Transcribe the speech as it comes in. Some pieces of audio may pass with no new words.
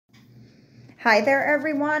Hi there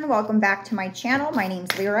everyone, welcome back to my channel. My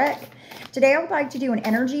name's Lyric. Today I would like to do an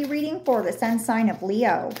energy reading for the sun sign of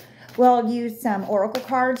Leo. We'll use some oracle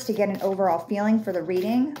cards to get an overall feeling for the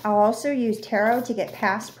reading. I'll also use tarot to get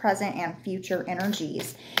past, present, and future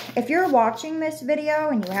energies. If you're watching this video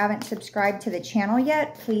and you haven't subscribed to the channel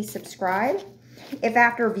yet, please subscribe. If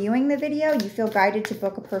after viewing the video you feel guided to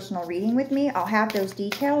book a personal reading with me, I'll have those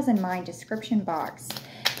details in my description box.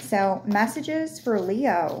 So, messages for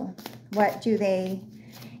Leo. What do they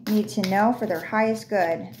need to know for their highest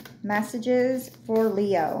good? Messages for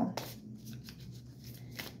Leo.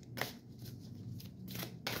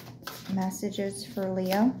 Messages for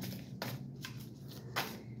Leo.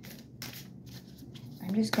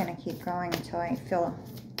 I'm just going to keep going until I feel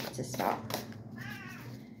to stop.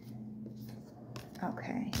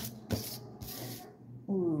 Okay.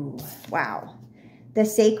 Ooh, wow. The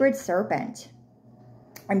Sacred Serpent.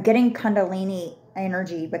 I'm getting kundalini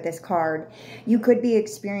energy with this card. You could be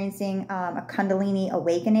experiencing a kundalini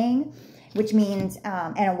awakening, which means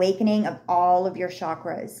an awakening of all of your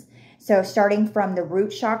chakras. So starting from the root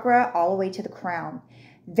chakra all the way to the crown.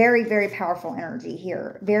 Very, very powerful energy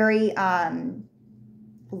here. Very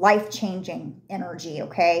life-changing energy,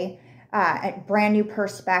 okay? Brand new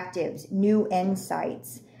perspectives, new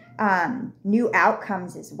insights, new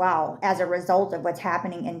outcomes as well as a result of what's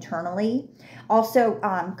happening internally.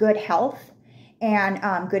 Also, good health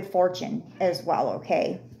and good fortune as well,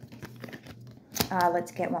 okay?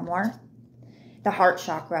 Let's get one more. The heart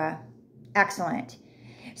chakra. Excellent.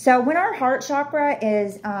 So when our heart chakra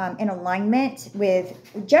is in alignment with,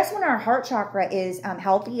 just when our heart chakra is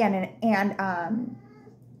healthy and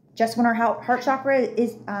just when our heart chakra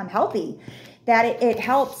is healthy, that it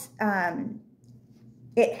helps,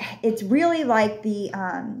 it's really like the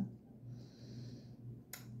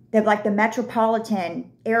metropolitan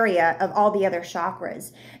area of all the other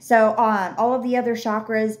chakras. So all of the other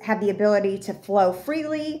chakras have the ability to flow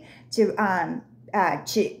freely, to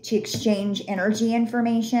exchange energy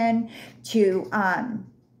information, to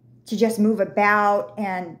just move about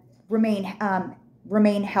and remain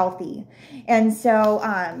healthy. And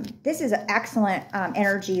so this is an excellent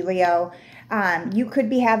energy, Leo. You could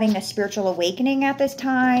be having a spiritual awakening at this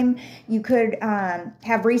time. You could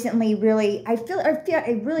have recently really, I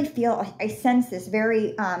sense this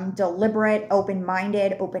very deliberate,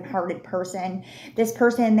 open-minded, open-hearted person. This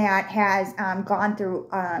person that has gone through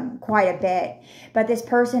quite a bit. But this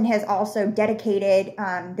person has also dedicated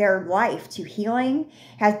their life to healing,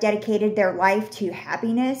 has dedicated their life to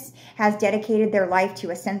happiness, has dedicated their life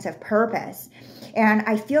to a sense of purpose. And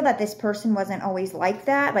I feel that this person wasn't always like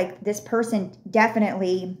that. Like, this person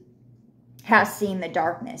definitely has seen the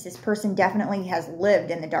darkness. This person definitely has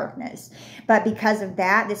lived in the darkness. But because of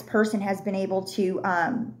that, this person has been able to,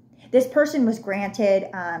 this person was granted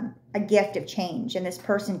a gift of change. And this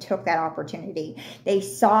person took that opportunity. They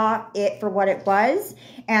saw it for what it was,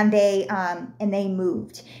 and they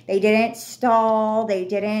moved. They didn't stall. They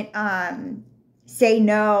didn't say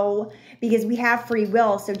no, because we have free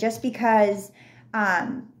will. So just because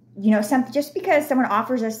just because someone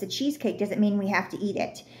offers us the cheesecake doesn't mean we have to eat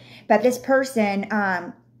it. But this person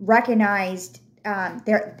recognized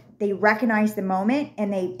they recognized the moment,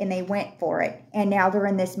 and they went for it. And now they're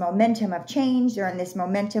in this momentum of change. They're in this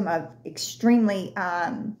momentum of extremely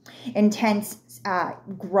intense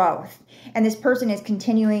growth. And this person is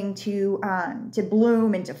continuing to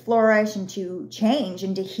bloom and to flourish and to change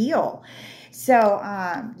and to heal. So,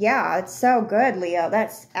 yeah, it's so good, Leo.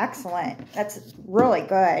 That's excellent. That's really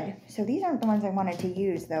good. So these aren't the ones I wanted to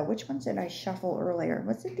use, though. Which ones did I shuffle earlier?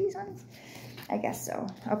 Was it these ones? I guess so.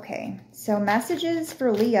 Okay. So messages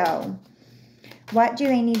for Leo. What do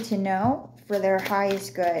they need to know for their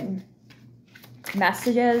highest good?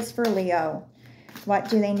 Messages for Leo. What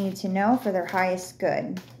do they need to know for their highest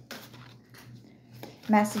good?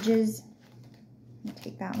 Messages. I'll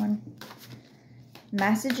take that one.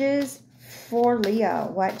 Messages for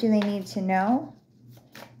Leo. What do they need to know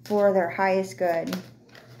for their highest good?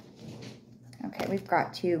 Okay, we've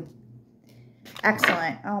got two.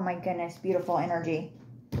 Excellent. Oh my goodness, beautiful energy.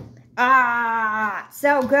 Ah,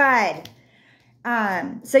 so good.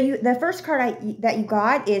 So the first card that you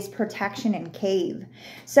got is Protection and Cave.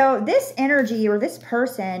 So this energy, or this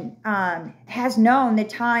person has known the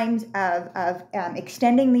times of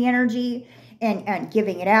extending the energy and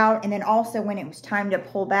giving it out, and then also when it was time to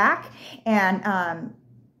pull back and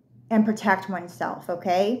protect oneself,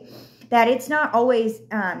 okay? that it's not always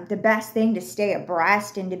the best thing to stay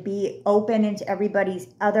abreast and to be open into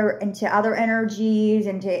other energies,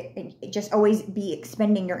 and to just always be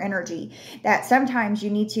expending your energy. That sometimes you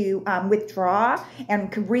need to withdraw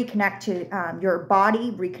and reconnect to your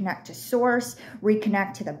body, reconnect to source,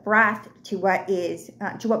 reconnect to the breath, to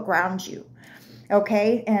what grounds you.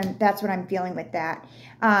 Okay, and that's what I'm feeling with that.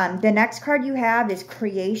 The next card you have is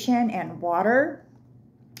creation and water.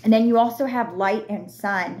 And then you also have light and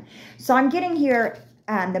sun. So I'm getting here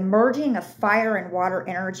the merging of fire and water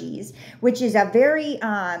energies, which is a very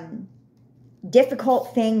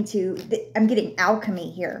difficult thing I'm getting alchemy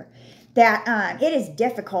here. That it is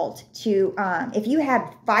difficult to, if you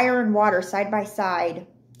had fire and water side by side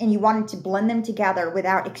and you wanted to blend them together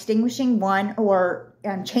without extinguishing one or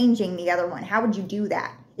changing the other one, how would you do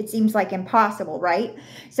that? It seems like impossible, right?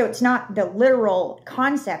 So it's not the literal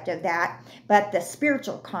concept of that, but the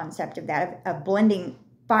spiritual concept of that, of blending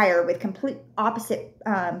fire with complete opposite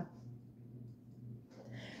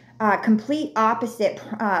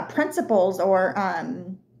principles or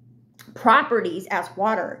properties as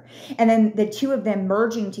water. And then the two of them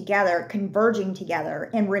merging together, converging together,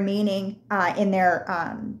 and remaining in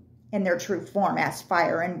their true form as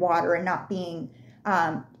fire and water, and not being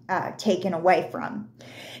taken away from.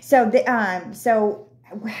 So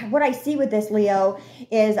what I see with this, Leo,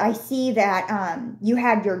 is I see that you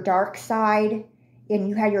had your dark side and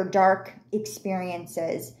you had your dark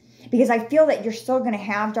experiences, because I feel that you're still going to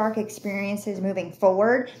have dark experiences moving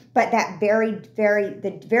forward, but that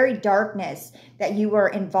the very darkness that you were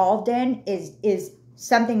involved in is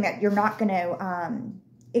something that you're not going to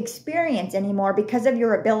experience anymore, because of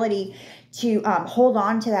your ability to hold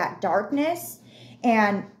on to that darkness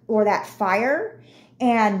or that fire,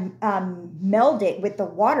 and meld it with the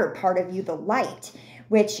water part of you, the light,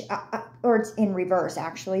 which, or it's in reverse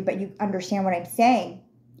actually, but you understand what I'm saying.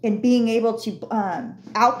 And being able to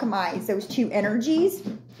alchemize those two energies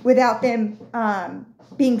without them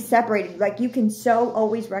being separated. Like, you can so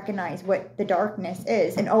always recognize what the darkness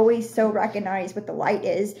is, and always so recognize what the light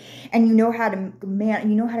is, and you know how to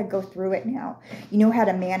go through it now. You know how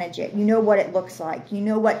to manage it. You know what it looks like. You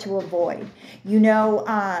know what to avoid. You know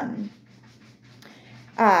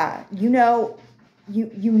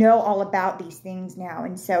all about these things now,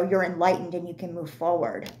 and so you're enlightened and you can move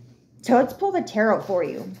forward. So let's pull the tarot for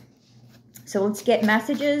you. So let's get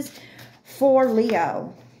messages for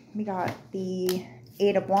Leo. We got the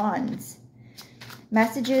 8 of Wands.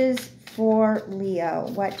 Messages for Leo.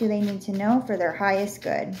 What do they need to know for their highest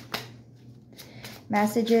good?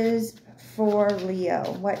 Messages for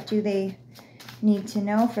Leo. What do they need to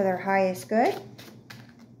know for their highest good?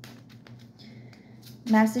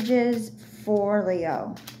 Messages for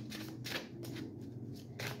Leo.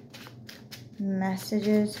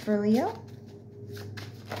 Messages for Leo.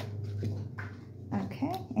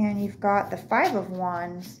 Okay, and you've got the 5 of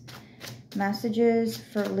Wands. Messages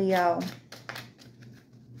for Leo.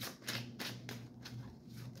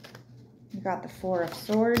 You've got the 4 of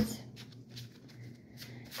Swords.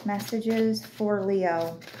 Messages for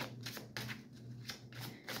Leo.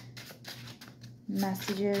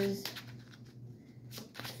 Messages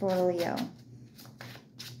for Leo.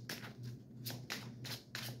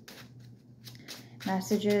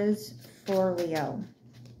 Messages for Leo.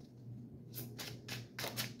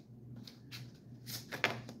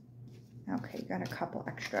 Okay, got a couple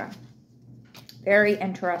extra. Very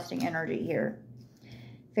interesting energy here.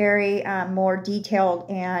 Very more detailed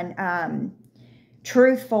and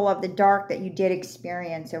truthful of the dark that you did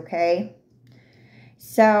experience, okay?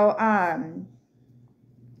 So, I'm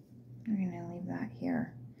going to leave that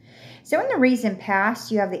here. So in the recent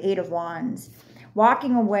past, you have the 8 of Wands.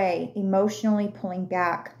 Walking away, emotionally pulling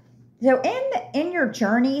back. So in your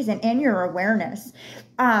journeys and in your awareness,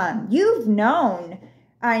 you've known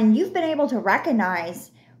and you've been able to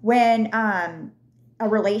recognize when a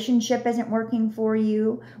relationship isn't working for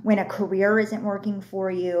you, when a career isn't working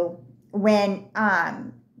for you, when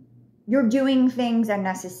you're doing things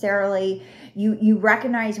unnecessarily. You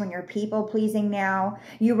recognize when you're people pleasing now.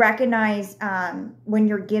 You recognize when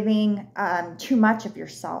you're giving too much of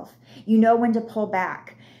yourself. You know when to pull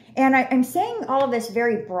back. And I'm saying all of this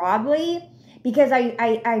very broadly because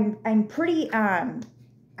I'm pretty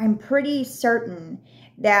certain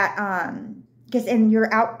that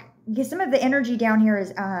because some of the energy down here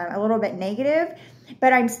is a little bit negative,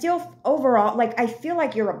 but I'm still overall, like, I feel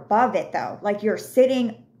like you're above it though. Like you're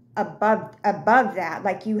sitting above that,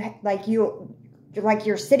 like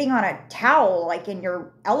you're sitting on a towel, like, and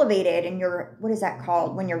you're elevated, and you're, what is that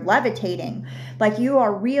called when you're levitating? Like you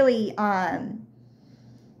are really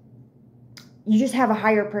you just have a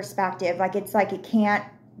higher perspective. Like it's like it can't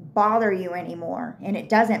bother you anymore, and it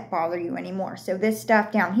doesn't bother you anymore. So this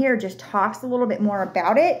stuff down here just talks a little bit more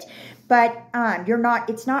about it, but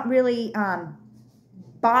it's not really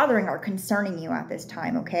bothering or concerning you at this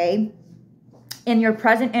time, okay? In your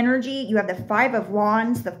present energy, you have the 5 of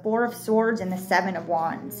Wands, the 4 of Swords, and the 7 of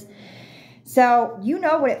Wands. So you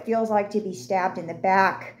know what it feels like to be stabbed in the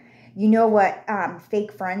back. You know what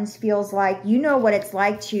fake friends feels like. You know what it's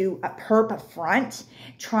like to perp a front,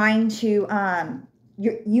 trying to,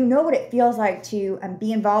 you know what it feels like to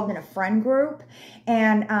be involved in a friend group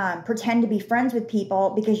and pretend to be friends with people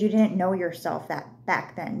because you didn't know yourself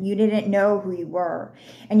back then. You didn't know who you were.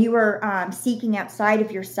 And you were seeking outside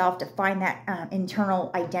of yourself to find that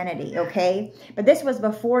internal identity, okay? But this was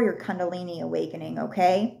before your kundalini awakening,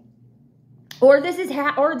 okay? Or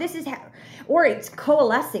it's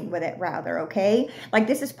coalescing with it rather, okay? Like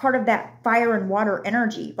this is part of that fire and water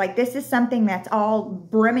energy. Like this is something that's all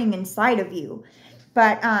brimming inside of you.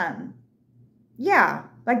 But, yeah,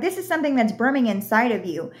 like this is something that's brimming inside of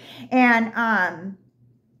you. And,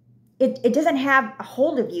 it doesn't have a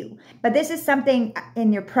hold of you, but this is something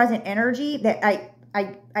in your present energy that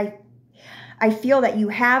I feel that you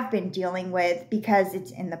have been dealing with because it's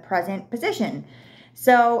in the present position.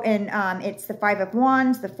 So, and it's the 5 of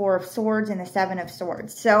Wands, the 4 of Swords, and the 7 of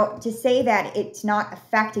Swords. So to say that it's not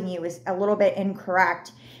affecting you is a little bit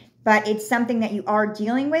incorrect, but it's something that you are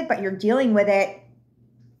dealing with, but you're dealing with it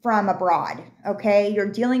from abroad, okay? You're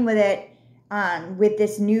dealing with it with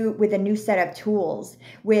a new set of tools,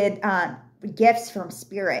 with gifts from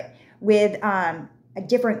spirit, with a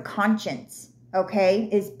different conscience, okay,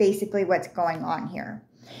 is basically what's going on here.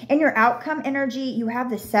 In your outcome energy, you have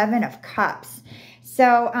the 7 of Cups.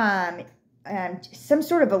 So some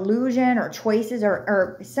sort of illusion or choices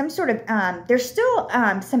or some sort of, there's still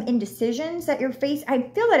some indecisions that you're facing. I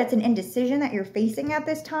feel that it's an indecision that you're facing at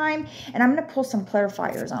this time, and I'm going to pull some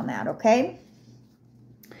clarifiers on that, okay?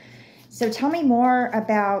 So tell me more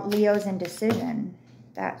about Leo's indecision.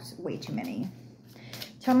 That's way too many.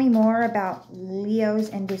 Tell me more about Leo's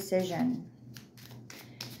indecision.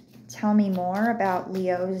 Tell me more about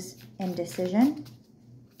Leo's indecision.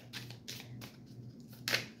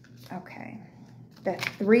 Okay. The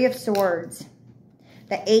 3 of Swords.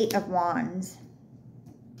 The 8 of Wands.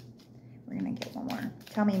 We're going to get one more.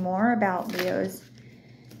 Tell me more about Leo's.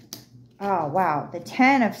 Oh, wow. The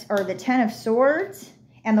 10 of Swords.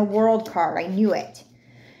 And the World card. I knew it.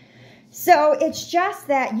 So it's just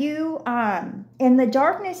that you, in the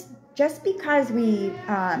darkness, just because we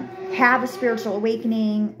have a spiritual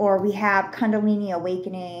awakening or we have Kundalini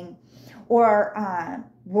awakening or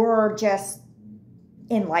we're just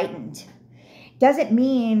enlightened, doesn't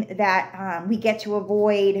mean that we get to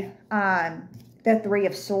avoid the 3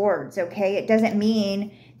 of Swords, okay? It doesn't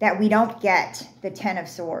mean that we don't get the 10 of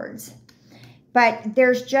Swords. But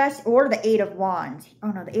there's just, or the 8 of Wands. Oh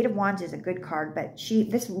no, the 8 of Wands is a good card, but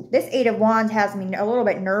this 8 of Wands has me a little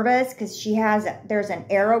bit nervous because there's an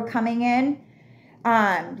arrow coming in.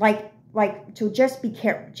 Like to just be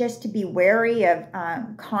careful, just to be wary of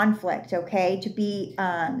conflict, okay? To be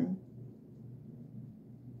on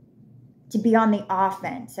the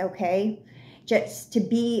offense, okay? Just to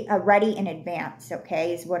be ready in advance,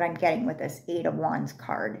 okay, is what I'm getting with this 8 of Wands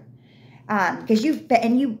card. Because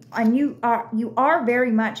you are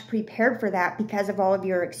very much prepared for that because of all of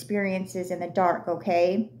your experiences in the dark,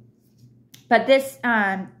 okay? But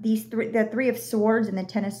the 3 of Swords and the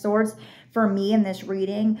 10 of Swords for me in this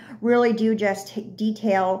reading really do just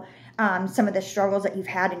detail some of the struggles that you've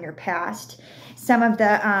had in your past. Some of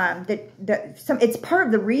it's part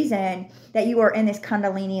of the reason that you are in this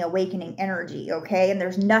Kundalini awakening energy, okay? And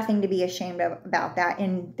there's nothing to be ashamed of about that,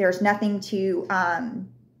 and there's nothing to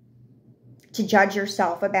judge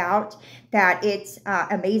yourself about. That it's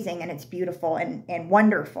amazing and it's beautiful and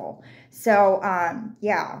wonderful. So,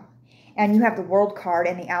 yeah. And you have the World card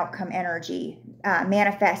and the outcome energy,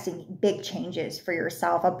 manifesting big changes for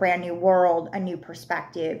yourself, a brand new world, a new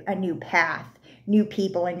perspective, a new path, new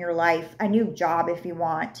people in your life, a new job if you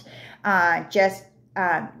want, a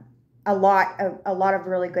lot of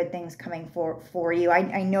really good things coming for you.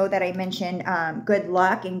 I know that I mentioned good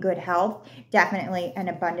luck and good health. Definitely an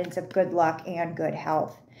abundance of good luck and good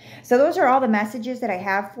health. So those are all the messages that I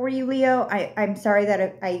have for you, Leo. I'm sorry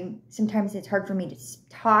that sometimes it's hard for me to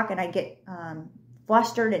talk and I get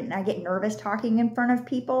flustered and I get nervous talking in front of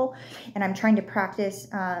people. And I'm trying to practice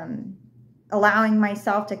allowing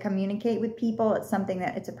myself to communicate with people. It's something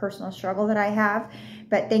that it's a personal struggle that I have.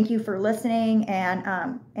 But thank you for listening, and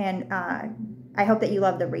I hope that you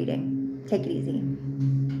love the reading. Take it easy.